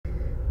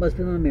Most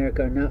people in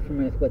America are not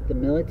familiar with what the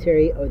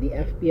military or the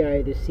FBI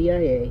or the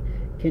CIA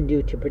can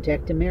do to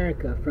protect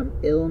America from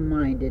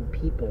ill-minded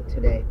people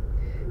today.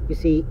 You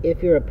see,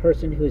 if you're a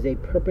person who is a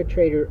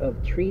perpetrator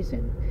of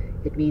treason,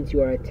 it means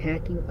you are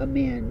attacking a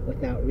man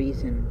without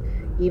reason.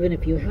 Even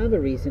if you have a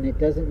reason, it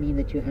doesn't mean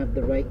that you have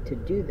the right to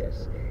do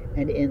this.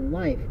 And in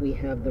life, we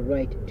have the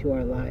right to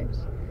our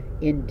lives.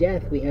 In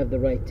death, we have the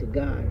right to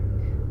God.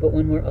 But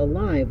when we're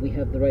alive, we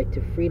have the right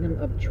to freedom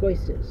of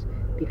choices,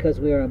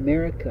 because we are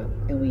America,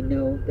 and we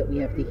know that we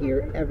have to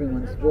hear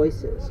everyone's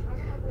voices.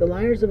 The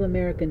liars of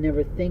America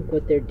never think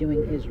what they're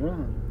doing is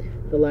wrong.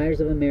 The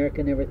liars of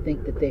America never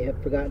think that they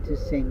have forgotten to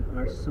sing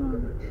our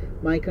song.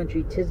 My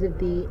country, 'tis of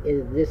thee,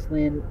 is this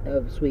land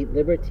of sweet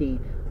liberty,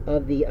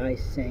 of thee I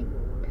sing.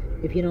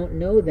 If you don't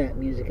know that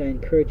music, I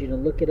encourage you to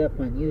look it up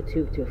on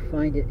YouTube to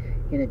find it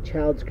in a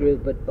child's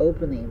groove, but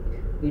openly,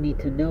 you need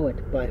to know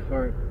it by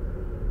heart.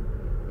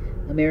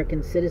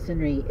 American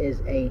citizenry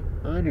is an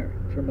honor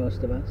for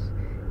most of us,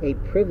 a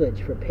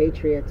privilege for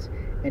patriots,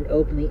 and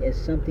openly is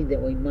something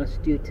that we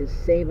must do to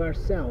save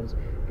ourselves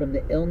from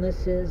the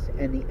illnesses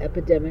and the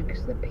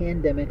epidemics, the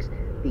pandemics,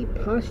 the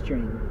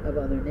posturing of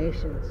other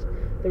nations.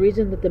 The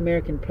reason that the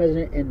American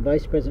president and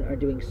vice president are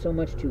doing so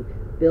much to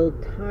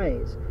build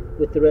ties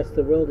with the rest of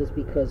the world is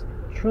because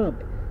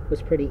Trump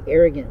was pretty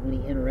arrogant when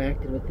he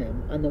interacted with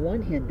them. On the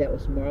one hand, that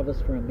was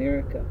marvelous for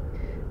America,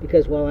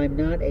 because while I'm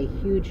not a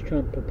huge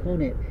Trump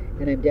proponent,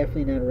 and I'm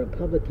definitely not a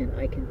Republican,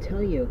 I can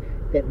tell you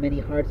that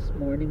many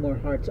more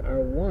hearts are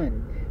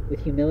won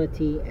with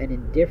humility and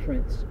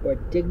indifference or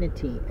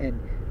dignity and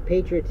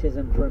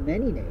patriotism for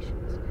many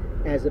nations,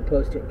 as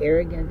opposed to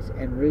arrogance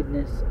and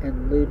rudeness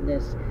and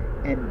lewdness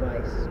and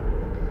vice.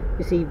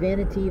 You see,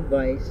 vanity,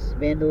 vice,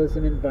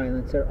 vandalism, and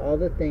violence are all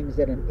the things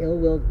that an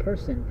ill-willed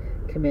person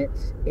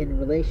commits in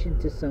relation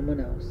to someone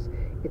else.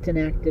 It's an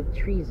act of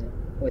treason,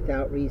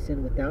 without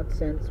reason, without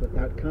sense,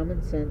 without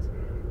common sense,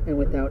 and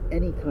without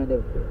any kind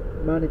of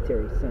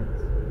monetary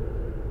sense.